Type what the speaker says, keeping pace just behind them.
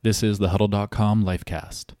This is the Huddle.com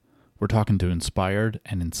Lifecast. We're talking to inspired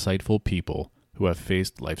and insightful people who have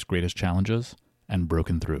faced life's greatest challenges and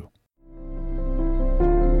broken through.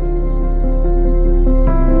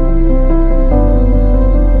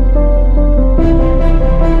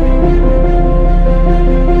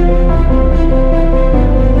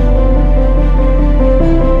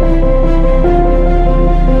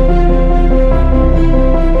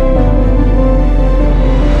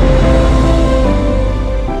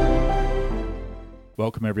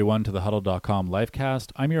 Welcome everyone to the Huddle.com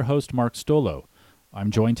Lifecast. I'm your host, Mark Stolo.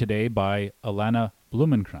 I'm joined today by Alana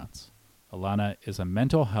Blumenkrantz. Alana is a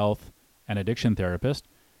mental health and addiction therapist,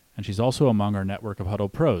 and she's also among our network of Huddle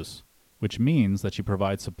Pros, which means that she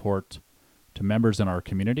provides support to members in our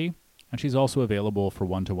community, and she's also available for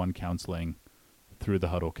one-to-one counseling through the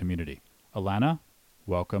Huddle community. Alana,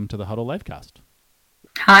 welcome to the Huddle Lifecast.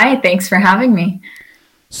 Hi, thanks for having me.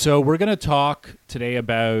 So we're going to talk today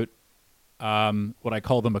about what I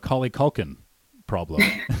call the Macaulay Culkin problem,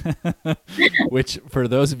 which for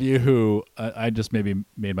those of you who I just maybe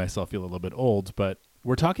made myself feel a little bit old, but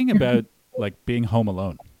we're talking about like being home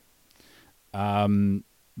alone.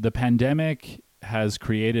 The pandemic has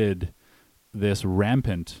created this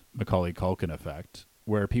rampant Macaulay Culkin effect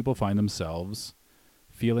where people find themselves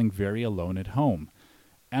feeling very alone at home.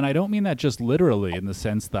 And I don't mean that just literally in the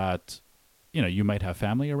sense that, you know, you might have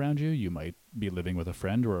family around you, you might be living with a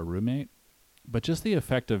friend or a roommate, but just the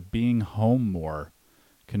effect of being home more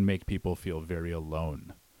can make people feel very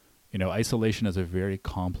alone. You know, isolation is a very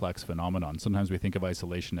complex phenomenon. Sometimes we think of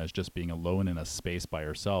isolation as just being alone in a space by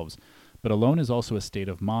ourselves, but alone is also a state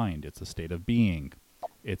of mind. It's a state of being.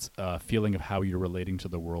 It's a feeling of how you're relating to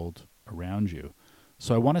the world around you.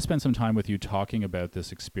 So I want to spend some time with you talking about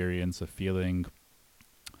this experience of feeling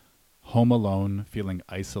home alone, feeling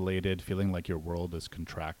isolated, feeling like your world is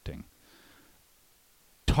contracting.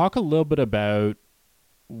 Talk a little bit about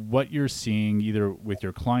what you're seeing either with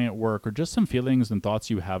your client work or just some feelings and thoughts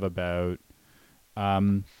you have about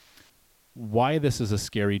why this is a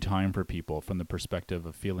scary time for people from the perspective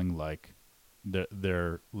of feeling like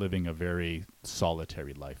they're living a very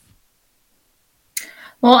solitary life.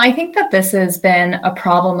 Well, I think that this has been a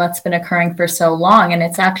problem that's been occurring for so long, and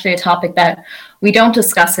it's actually a topic that we don't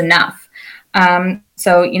discuss enough.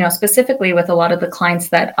 So, specifically with a lot of the clients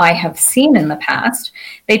that I have seen in the past,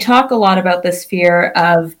 they talk a lot about this fear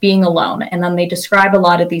of being alone. And then they describe a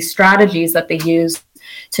lot of these strategies that they use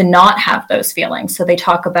to not have those feelings. So they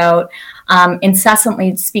talk about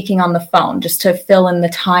incessantly speaking on the phone just to fill in the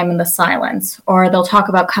time and the silence. Or they'll talk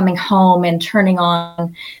about coming home and turning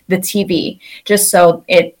on the TV just so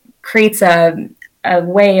it creates a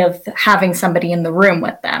way of having somebody in the room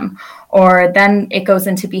with them. Or then it goes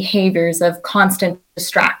into behaviors of constant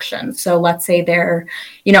distraction. So let's say they're,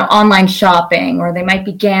 online shopping, or they might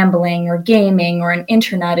be gambling or gaming or an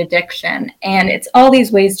internet addiction. And it's all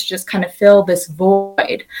these ways to just kind of fill this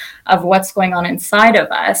void of what's going on inside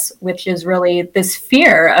of us, which is really this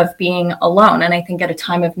fear of being alone. And I think at a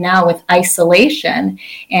time of now with isolation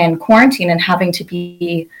and quarantine and having to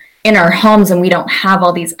be in our homes and we don't have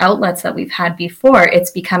all these outlets that we've had before,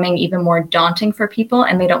 it's becoming even more daunting for people,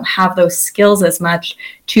 and they don't have those skills as much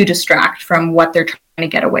to distract from what they're trying to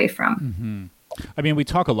get away from. Mm-hmm. I mean, we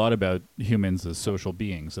talk a lot about humans as social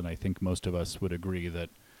beings, and I think most of us would agree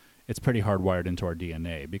that it's pretty hardwired into our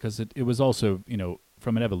DNA because it was also,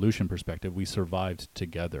 from an evolution perspective, we survived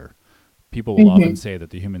together. People will often say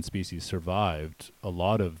that the human species survived a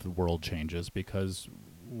lot of the world changes because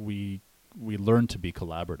we learn to be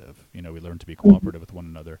collaborative. We learn to be cooperative with one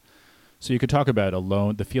another. So you could talk about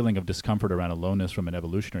the feeling of discomfort around aloneness from an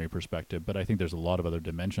evolutionary perspective, but I think there's a lot of other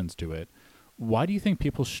dimensions to it. Why do you think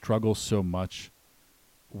people struggle so much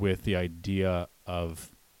with the idea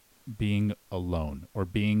of being alone or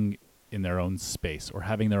being in their own space or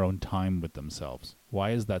having their own time with themselves?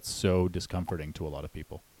 Why is that so discomforting to a lot of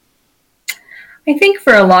people? I think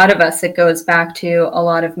for a lot of us, it goes back to a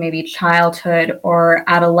lot of maybe childhood or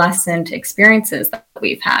adolescent experiences that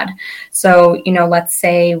we've had. So, let's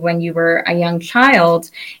say when you were a young child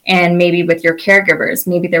and maybe with your caregivers,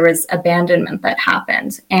 maybe there was abandonment that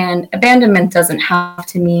happened. And abandonment doesn't have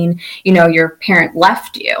to mean, your parent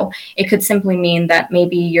left you. It could simply mean that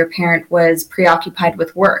maybe your parent was preoccupied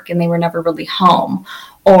with work and they were never really home.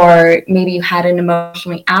 Or maybe you had an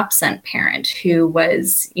emotionally absent parent who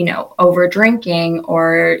was, over drinking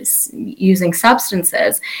or using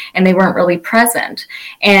substances, and they weren't really present.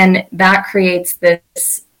 And that creates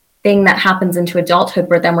this thing that happens into adulthood,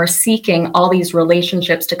 where then we're seeking all these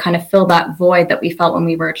relationships to kind of fill that void that we felt when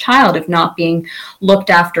we were a child of not being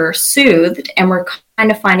looked after or soothed. And we're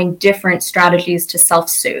kind of finding different strategies to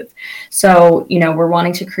self-soothe. So, we're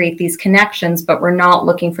wanting to create these connections, but we're not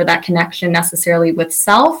looking for that connection necessarily with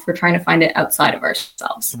self. We're trying to find it outside of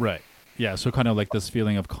ourselves. Right. Yeah. So kind of like this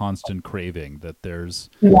feeling of constant craving that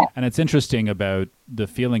there's, Yeah. and it's interesting about the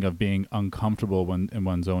feeling of being uncomfortable in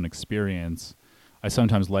one's own experience. I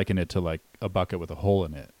sometimes liken it to like a bucket with a hole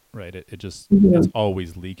in it, right? It just, it's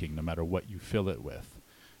always leaking no matter what you fill it with,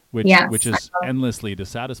 which is endlessly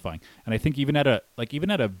dissatisfying. And I think even at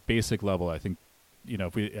a basic level, I think,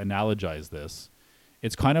 if we analogize this,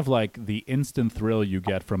 it's kind of like the instant thrill you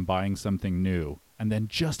get from buying something new, and then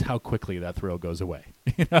just how quickly that thrill goes away.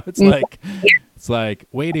 It's like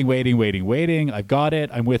waiting. I've got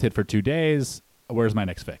it. I'm with it for 2 days. Where's my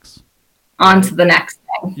next fix? On to the next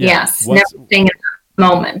thing. Yeah. Yes. Never staying in that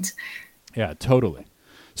moment. Yeah, totally.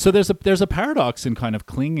 So there's a paradox in kind of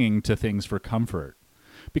clinging to things for comfort,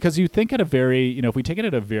 because you think at a very, if we take it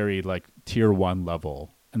at a very like tier 1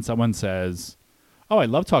 level, and someone says, oh, I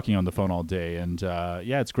love talking on the phone all day, and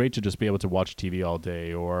yeah, it's great to just be able to watch TV all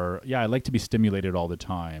day, or yeah, I like to be stimulated all the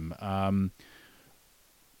time.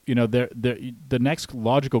 The next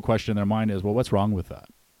logical question in their mind is, well, what's wrong with that?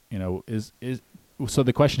 So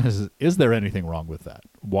the question is there anything wrong with that?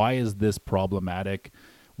 Why is this problematic?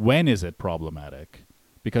 When is it problematic?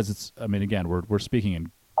 Because again, we're speaking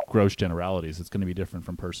in gross generalities. It's going to be different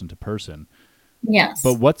from person to person. Yes.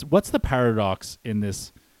 But what's the paradox in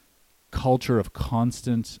this culture of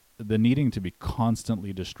the needing to be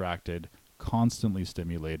constantly distracted, constantly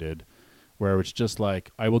stimulated, where it's just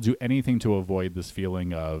like, I will do anything to avoid this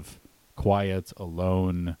feeling of quiet,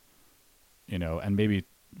 alone, and maybe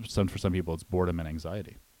for some people it's boredom and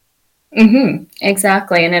anxiety.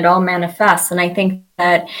 Exactly. And it all manifests. And I think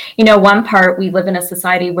that, one part, we live in a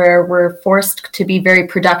society where we're forced to be very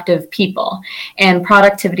productive people, and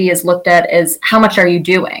productivity is looked at as how much are you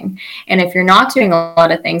doing? And if you're not doing a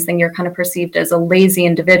lot of things, then you're kind of perceived as a lazy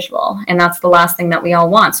individual. And that's the last thing that we all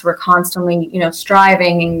want. So we're constantly,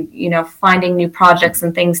 striving and, finding new projects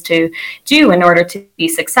and things to do in order to be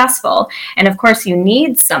successful. And of course, you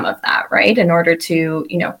need some of that, right, in order to,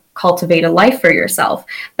 cultivate a life for yourself.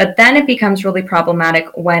 But then it becomes really problematic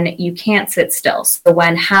when you can't sit still. So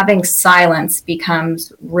when having silence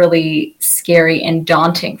becomes really scary and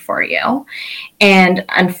daunting for you. And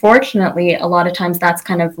unfortunately, a lot of times that's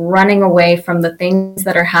kind of running away from the things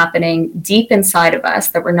that are happening deep inside of us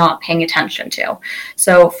that we're not paying attention to.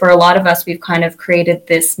 So for a lot of us, we've kind of created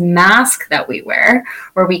this mask that we wear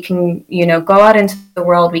where we can, go out into the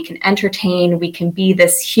world, we can entertain, we can be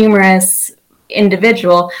this humorous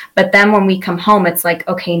individual, but then when we come home, it's like,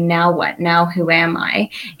 okay, now what? Now who am I?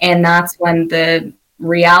 And that's when the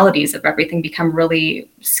realities of everything become really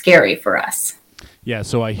scary for us. Yeah,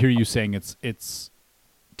 so I hear you saying it's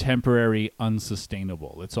temporary,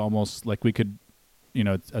 unsustainable. It's almost like we could,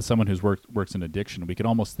 as someone who's works in addiction, we could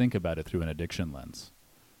almost think about it through an addiction lens,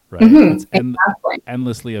 right? It's Exactly.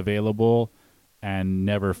 endlessly available and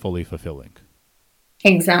never fully fulfilling.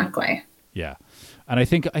 Exactly. Yeah. And I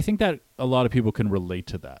think that a lot of people can relate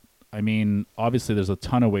to that. I mean, obviously there's a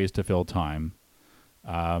ton of ways to fill time.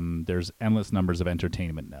 There's endless numbers of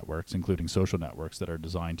entertainment networks, including social networks, that are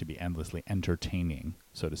designed to be endlessly entertaining,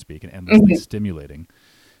 so to speak, and endlessly stimulating.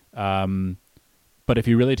 But if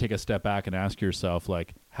you really take a step back and ask yourself,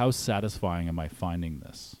 like, how satisfying am I finding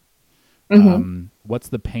this? What's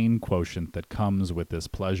the pain quotient that comes with this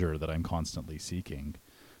pleasure that I'm constantly seeking?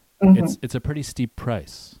 It's a pretty steep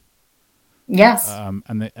price. Yes.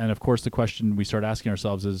 And of course, the question we start asking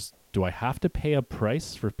ourselves is, do I have to pay a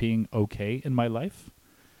price for being okay in my life?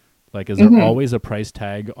 Like, is there always a price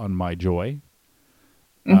tag on my joy?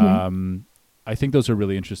 I think those are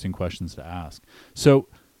really interesting questions to ask. So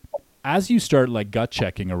as you start like gut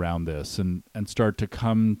checking around this and start to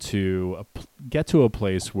come to get to a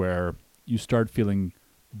place where you start feeling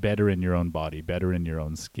better in your own body, better in your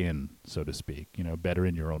own skin, so to speak, better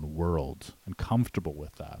in your own world and comfortable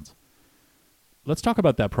with that. Let's talk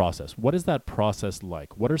about that process. What is that process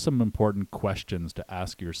like? What are some important questions to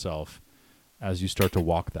ask yourself as you start to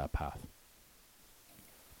walk that path?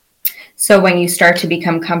 So when you start to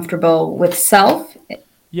become comfortable with self?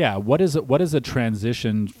 Yeah. What is a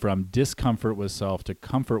transition from discomfort with self to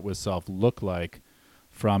comfort with self look like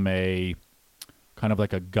from a kind of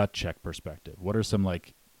like a gut check perspective? What are some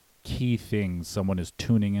like key things someone is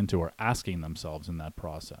tuning into or asking themselves in that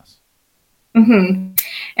process? And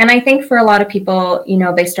I think for a lot of people,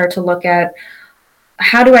 they start to look at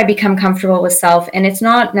how do I become comfortable with self? And it's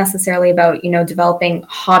not necessarily about, developing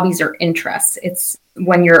hobbies or interests. It's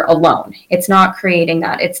when you're alone. It's not creating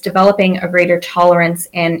that. It's developing a greater tolerance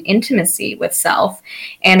and intimacy with self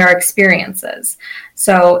and our experiences.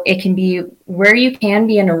 So it can be where you can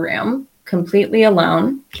be in a room completely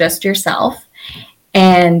alone, just yourself,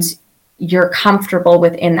 and you're comfortable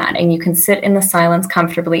within that, and you can sit in the silence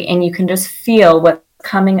comfortably, and you can just feel what's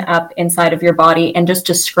coming up inside of your body and just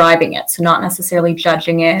describing it. So not necessarily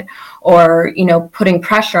judging it or, putting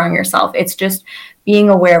pressure on yourself. It's just being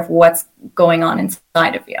aware of what's going on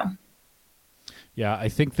inside of you. Yeah, I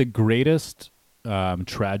think the greatest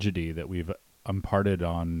tragedy that we've imparted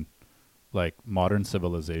on like modern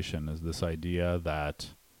civilization is this idea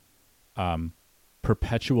that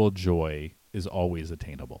perpetual joy is always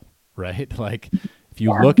attainable, right? Like if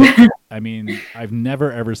you look at, I mean, I've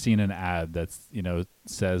never ever seen an ad that's,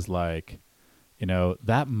 says like,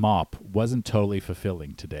 that mop wasn't totally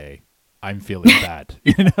fulfilling today. I'm feeling bad.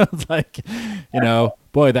 It's like,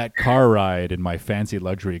 boy, that car ride in my fancy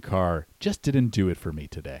luxury car just didn't do it for me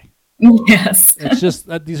today. Yes. It's just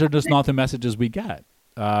that these are just not the messages we get.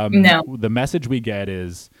 No. The message we get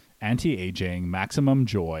is anti-aging, maximum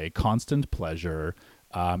joy, constant pleasure.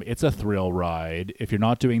 It's a thrill ride. If you're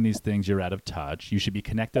not doing these things, you're out of touch. You should be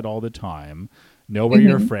connected all the time. Know where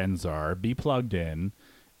your friends are. Be plugged in.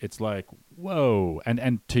 It's like, whoa.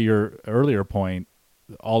 And to your earlier point,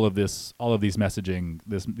 all of these messaging,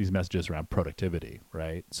 these messages around productivity,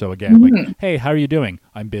 right? So again, like, hey, how are you doing?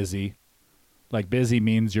 I'm busy. Like busy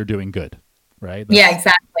means you're doing good, right? Yeah,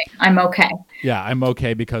 exactly. I'm okay. Yeah, I'm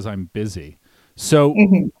okay because I'm busy. So,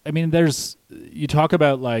 I mean, you talk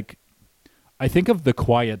about like, I think of the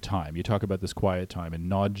quiet time. You talk about this quiet time and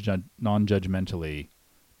non-judgmentally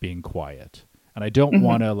being quiet. And I don't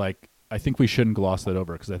want to I think we shouldn't gloss that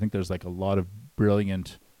over because I think there's like a lot of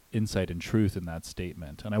brilliant insight and truth in that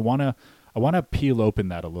statement. And I want to peel open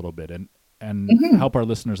that a little bit and help our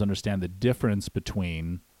listeners understand the difference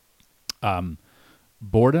between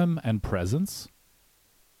boredom and presence,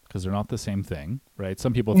 because they're not the same thing, right?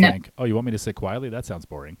 Some people think, oh, you want me to sit quietly? That sounds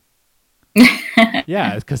boring.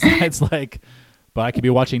 Yeah, because it's like, but I could be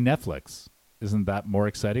watching Netflix. Isn't that more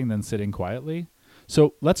exciting than sitting quietly?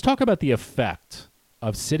 So let's talk about the effect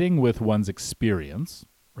of sitting with one's experience,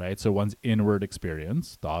 right? So one's inward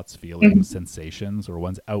experience, thoughts, feelings, sensations, or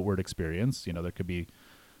one's outward experience. There could be,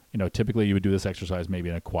 typically you would do this exercise maybe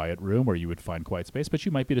in a quiet room where you would find quiet space, but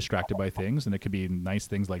you might be distracted by things, and it could be nice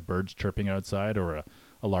things like birds chirping outside or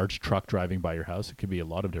a large truck driving by your house. It could be a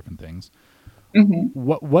lot of different things.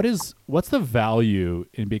 What's the value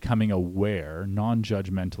in becoming aware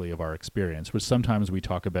non-judgmentally of our experience, which sometimes we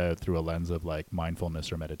talk about through a lens of like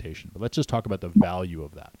mindfulness or meditation, but let's just talk about the value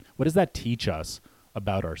of that. What does that teach us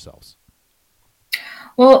about ourselves?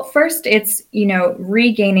 Well, first, it's,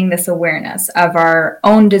 regaining this awareness of our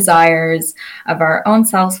own desires, of our own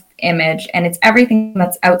self-image, and it's everything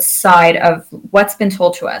that's outside of what's been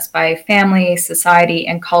told to us by family, society,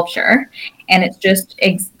 and culture. And it's just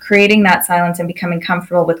creating that silence and becoming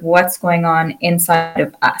comfortable with what's going on inside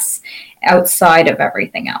of us, outside of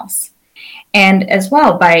everything else. And as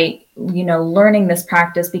well, by learning this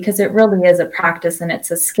practice, because it really is a practice and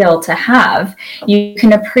it's a skill to have, you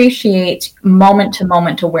can appreciate moment to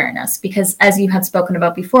moment awareness. Because as you had spoken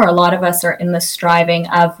about before, a lot of us are in the striving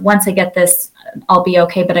of, once I get this, I'll be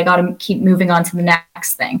okay, but I got to keep moving on to the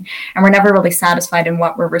next thing. And we're never really satisfied in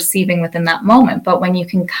what we're receiving within that moment. But when you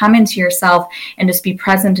can come into yourself and just be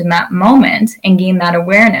present in that moment and gain that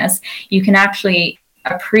awareness, you can actually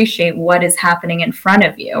appreciate what is happening in front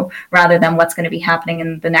of you rather than what's going to be happening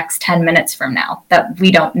in the next 10 minutes from now that we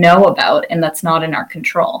don't know about and that's not in our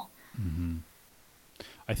control.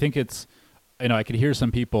 I think it's, I could hear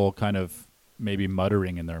some people kind of maybe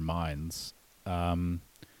muttering in their minds.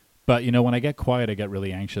 But when I get quiet, I get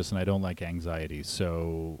really anxious and I don't like anxiety.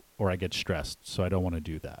 Or I get stressed. So I don't want to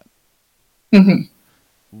do that.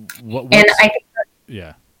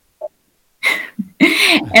 Yeah.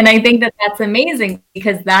 And I think that that's amazing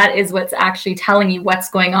because that is what's actually telling you what's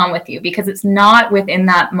going on with you, because it's not within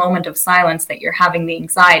that moment of silence that you're having the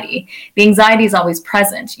anxiety. The anxiety is always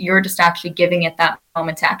present. You're just actually giving it that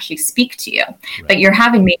moment to actually speak to you. Right. But you're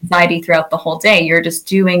having the anxiety throughout the whole day. You're just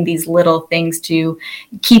doing these little things to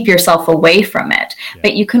keep yourself away from it. Yeah.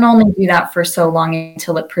 But you can only do that for so long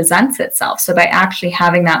until it presents itself. So by actually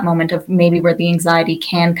having that moment of maybe where the anxiety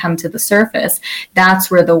can come to the surface, that's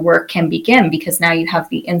where the work can begin, because now you have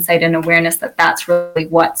the insight and awareness that that's really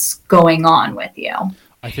what's going on with you.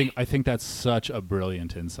 I think that's such a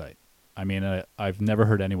brilliant insight. I mean, I've never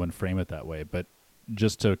heard anyone frame it that way, but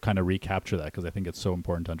just to kind of recapture that, because I think it's so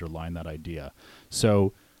important to underline that idea.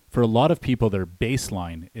 So for a lot of people, their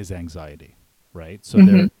baseline is anxiety, right? So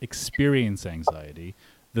Mm-hmm. they experience anxiety.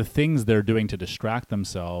 The things they're doing to distract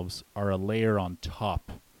themselves are a layer on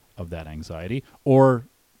top of that anxiety, or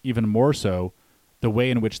even more so, the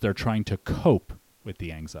way in which they're trying to cope with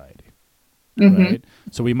the anxiety, Mm-hmm. right?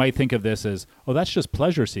 So we might think of this as, oh, that's just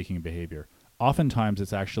pleasure-seeking behavior. Oftentimes,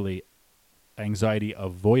 it's actually anxiety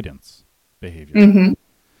avoidance behavior. Mm-hmm.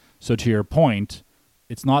 So to your point,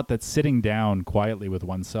 it's not that sitting down quietly with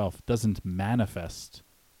oneself doesn't manifest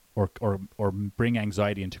or bring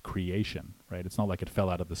anxiety into creation, right? It's not like it fell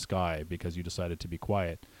out of the sky because you decided to be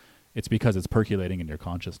quiet. It's because it's percolating in your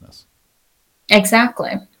consciousness.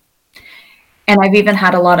 Exactly. And I've even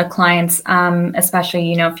had a lot of clients,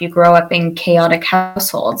 especially, if you grow up in chaotic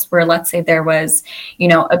households where, let's say, there was,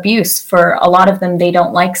 abuse. For a lot of them, they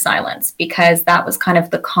don't like silence because that was kind of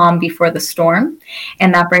the calm before the storm.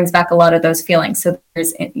 And that brings back a lot of those feelings. So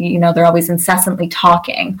they're always incessantly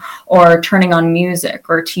talking or turning on music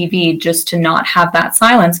or TV just to not have that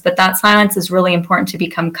silence. But that silence is really important to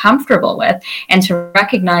become comfortable with and to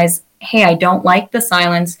recognize, hey, I don't like the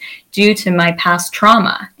silence due to my past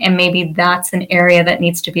trauma. And maybe that's an area that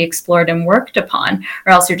needs to be explored and worked upon,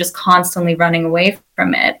 or else you're just constantly running away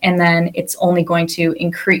from it. And then it's only going to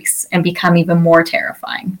increase and become even more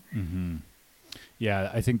terrifying. Mm-hmm. Yeah,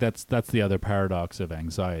 I think that's the other paradox of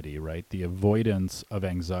anxiety, right? The avoidance of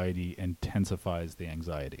anxiety intensifies the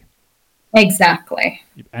anxiety. Exactly.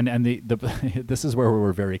 And the this is where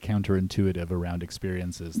we're very counterintuitive around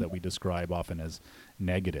experiences that we describe often as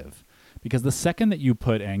negative. Because the second that you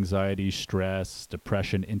put anxiety, stress,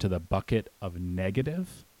 depression into the bucket of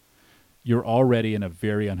negative, you're already in a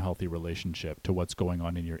very unhealthy relationship to what's going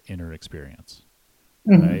on in your inner experience,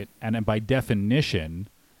 Mm-hmm. right? And by definition,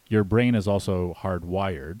 your brain is also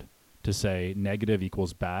hardwired to say negative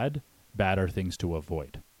equals bad, bad are things to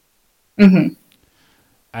avoid. Mm-hmm.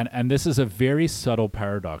 And this is a very subtle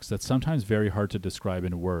paradox that's sometimes very hard to describe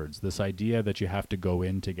in words. This idea that you have to go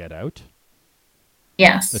in to get out,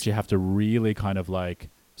 Yes. that you have to really kind of like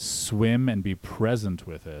swim and be present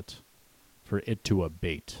with it for it to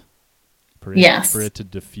abate, Yes. for it to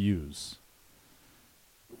diffuse,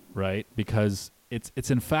 right? Because it's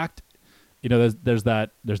in fact,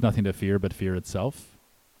 there's nothing to fear but fear itself.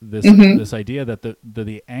 Mm-hmm. This idea that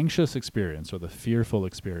the anxious experience or the fearful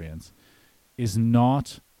experience is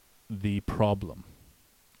not the problem.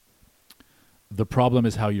 The problem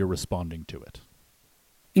is how you're responding to it.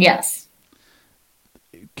 Yes.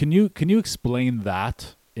 Can you explain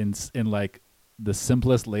that in like the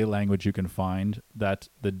simplest lay language you can find, that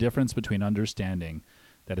the difference between understanding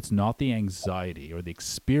that it's not the anxiety or the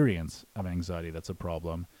experience of anxiety that's a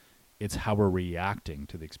problem, it's how we're reacting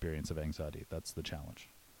to the experience of anxiety that's the challenge.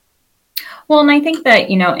 Well, and I think that,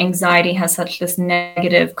 anxiety has such this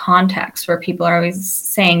negative context where people are always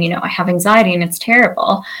saying, I have anxiety and it's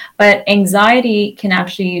terrible. But anxiety can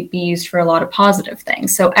actually be used for a lot of positive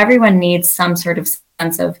things. So everyone needs some sort of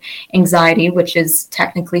sense of anxiety, which is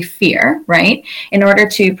technically fear, right? In order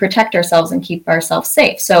to protect ourselves and keep ourselves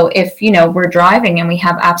safe. So if, we're driving and we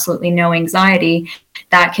have absolutely no anxiety,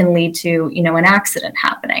 that can lead to, an accident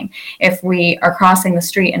happening. If we are crossing the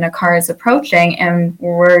street and a car is approaching and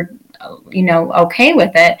we're okay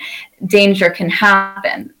with it, danger can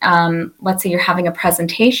happen. Let's say you're having a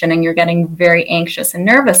presentation and you're getting very anxious and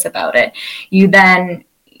nervous about it. You then,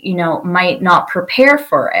 might not prepare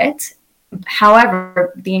for it.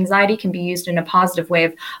 However, the anxiety can be used in a positive way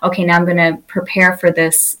of, okay, now I'm going to prepare for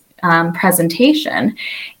this presentation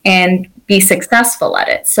and be successful at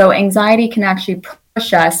it. So anxiety can actually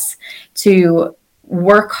push us to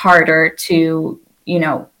work harder to,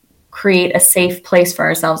 create a safe place for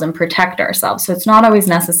ourselves and protect ourselves. So it's not always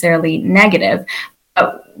necessarily negative,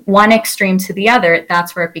 but one extreme to the other,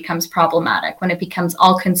 that's where it becomes problematic, when it becomes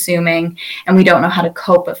all consuming and we don't know how to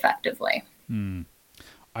cope effectively.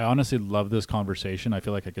 I honestly love this conversation. I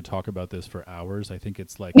feel like I could talk about this for hours. I think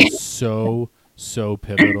it's like so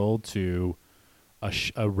pivotal to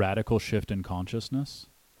a radical shift in consciousness.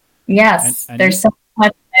 Yes, And there's so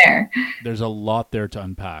much there. there's a lot there to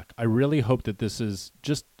unpack. I really hope that this is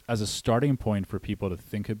just as a starting point for people to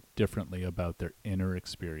think differently about their inner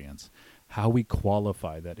experience, how we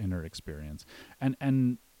qualify that inner experience.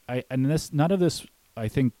 And this, none of this, I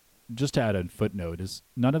think, just to add a footnote, is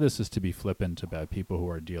none of this is to be flippant about people who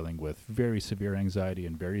are dealing with very severe anxiety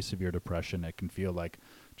and very severe depression. It can feel like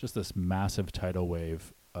just this massive tidal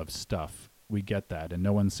wave of stuff. We get that. And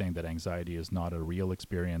no one's saying that anxiety is not a real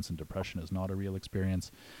experience and depression is not a real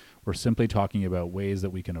experience. We're simply talking about ways that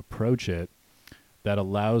we can approach it that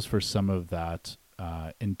allows for some of that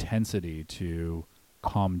intensity to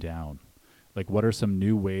calm down. Like, what are some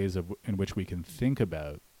new ways in which we can think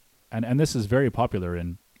about and this is very popular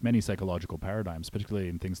in many psychological paradigms, particularly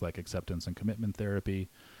in things like acceptance and commitment therapy,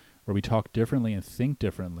 where we talk differently and think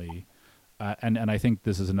differently. And I think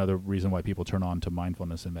this is another reason why people turn on to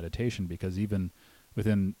mindfulness and meditation, because even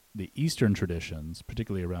within the Eastern traditions,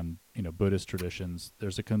 particularly around Buddhist traditions,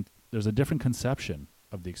 there's a different conception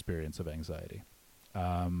of the experience of anxiety.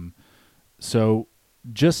 So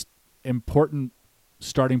just important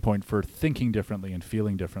starting point for thinking differently and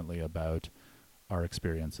feeling differently about our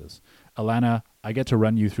experiences. Alana, I get to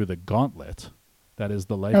run you through the gauntlet that is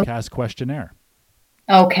the Lifecast questionnaire.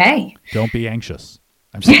 Okay. Don't be anxious.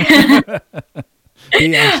 I'm just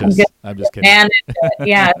be anxious. I'm just kidding.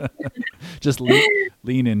 Yeah. Just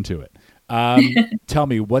lean into it. Tell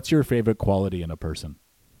me, what's your favorite quality in a person?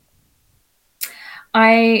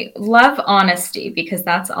 I love honesty, because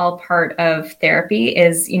that's all part of therapy,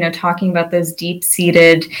 is, talking about those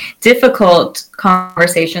deep-seated, difficult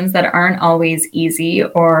conversations that aren't always easy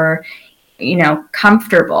or,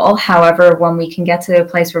 comfortable. However, when we can get to a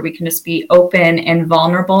place where we can just be open and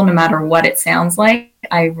vulnerable, no matter what it sounds like,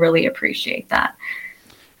 I really appreciate that.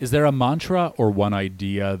 Is there a mantra or one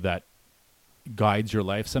idea that guides your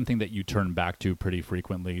life, something that you turn back to pretty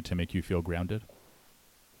frequently to make you feel grounded?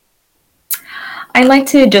 I like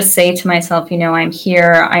to just say to myself, I'm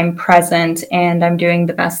here, I'm present, and I'm doing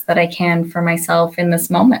the best that I can for myself in this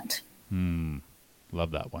moment.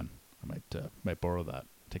 Love that one. I might borrow that.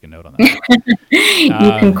 Take a note on that. You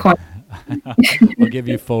can coin. I'll give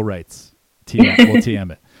you full rights. We'll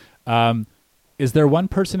TM it. Is there one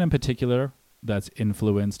person in particular that's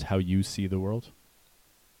influenced how you see the world?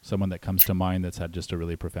 Someone that comes to mind that's had just a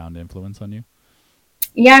really profound influence on you?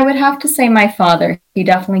 Yeah, I would have to say my father. He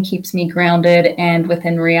definitely keeps me grounded and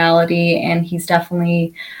within reality, and he's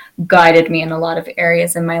definitely guided me in a lot of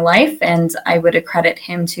areas in my life, and I would accredit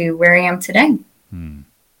him to where I am today.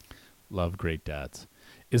 Love great dads.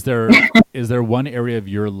 Is there one area of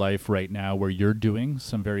your life right now where you're doing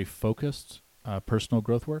some very focused personal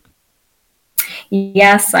growth work?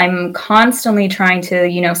 Yes, I'm constantly trying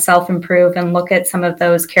to, self-improve and look at some of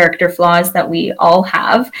those character flaws that we all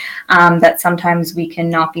have, that sometimes we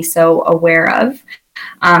cannot be so aware of.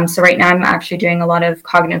 So right now I'm actually doing a lot of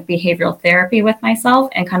cognitive behavioral therapy with myself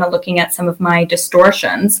and kind of looking at some of my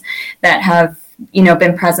distortions that have,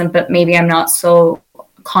 been present, but maybe I'm not so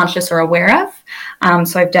conscious or aware of.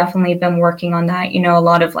 So I've definitely been working on that, a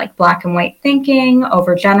lot of like black and white thinking,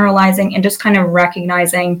 overgeneralizing, and just kind of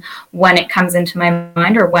recognizing when it comes into my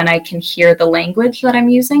mind or when I can hear the language that I'm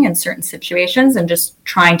using in certain situations, and just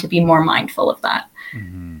trying to be more mindful of that.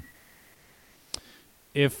 Mm-hmm.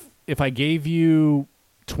 If I gave you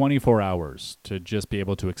 24 hours to just be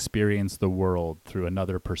able to experience the world through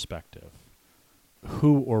another perspective,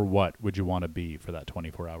 who or what would you want to be for that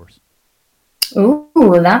 24 hours?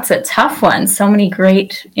 Ooh, that's a tough one. So many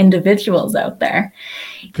great individuals out there.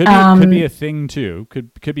 Could be a thing too.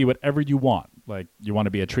 Could be whatever you want. Like, you want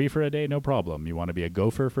to be a tree for a day, no problem. You want to be a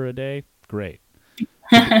gopher for a day, great.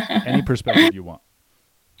 Any perspective you want.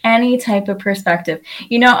 Any type of perspective.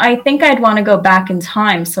 I think I'd want to go back in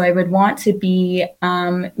time. So I would want to be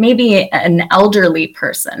maybe an elderly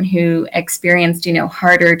person who experienced,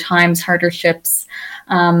 harder times, hardships,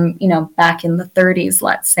 back in the 30s,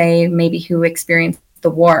 let's say, maybe who experienced the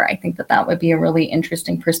war. I think that would be a really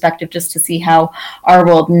interesting perspective, just to see how our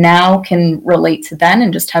world now can relate to then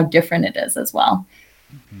and just how different it is as well.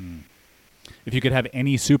 Mm-hmm. If you could have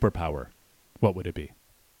any superpower, what would it be?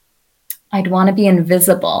 I'd want to be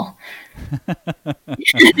invisible.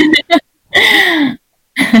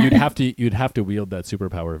 You'd have to wield that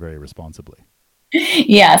superpower very responsibly.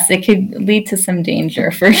 Yes, it could lead to some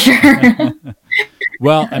danger for sure.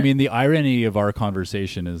 Well, I mean, the irony of our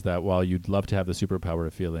conversation is that while you'd love to have the superpower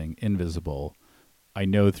of feeling invisible, I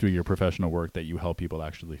know through your professional work that you help people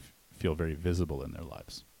actually feel very visible in their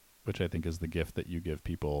lives, which I think is the gift that you give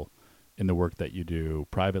people in the work that you do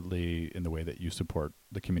privately, in the way that you support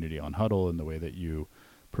the community on Huddle, in the way that you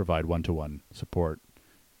provide one-to-one support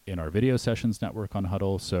in our video sessions network on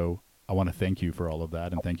Huddle. So I want to thank you for all of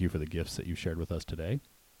that, and thank you for the gifts that you shared with us today.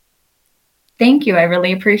 Thank you. I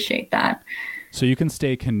really appreciate that. So you can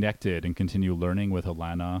stay connected and continue learning with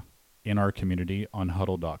Alana in our community on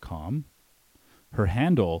huddle.com. Her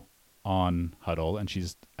handle on Huddle, and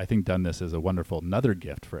she's, I think, done this as a wonderful another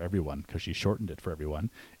gift for everyone because she shortened it for everyone,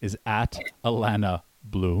 is at Alana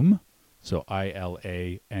Blume. So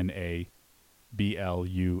ILANABLUME.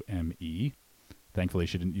 Thankfully,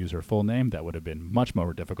 she didn't use her full name. That would have been much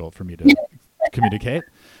more difficult for me to communicate.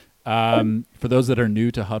 For those that are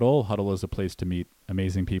new to Huddle, Huddle is a place to meet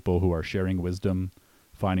amazing people who are sharing wisdom,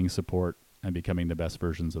 finding support, and becoming the best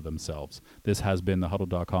versions of themselves. This has been the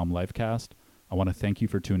Huddle.com Lifecast. I want to thank you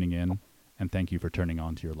for tuning in, and thank you for turning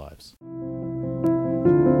on to your lives.